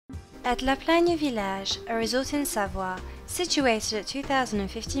At La Plagne Village, a resort in Savoie, situated at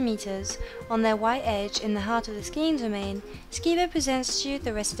 2,050 meters on their white edge in the heart of the skiing domain, Skibo presents to you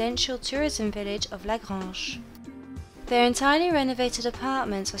the residential tourism village of La Grange. Their entirely renovated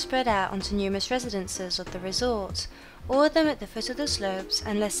apartments are spread out onto numerous residences of the resort, all of them at the foot of the slopes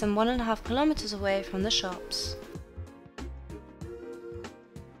and less than 1.5 kilometers away from the shops.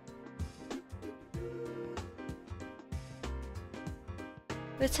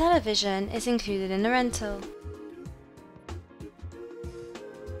 The television is included in the rental.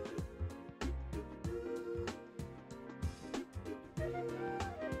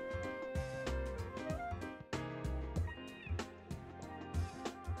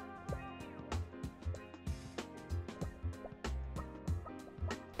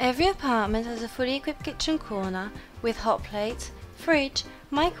 Every apartment has a fully equipped kitchen corner with hot plate, fridge,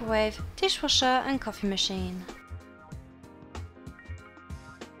 microwave, dishwasher and coffee machine.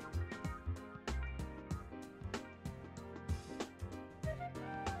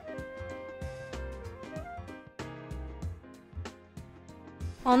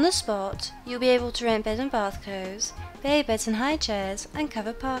 On the spot, you'll be able to rent bed and bath clothes, bay beds and high chairs, and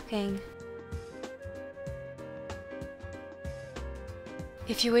covered parking.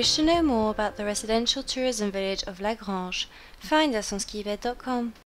 If you wish to know more about the residential tourism village of La Grange, find us on skibed.com.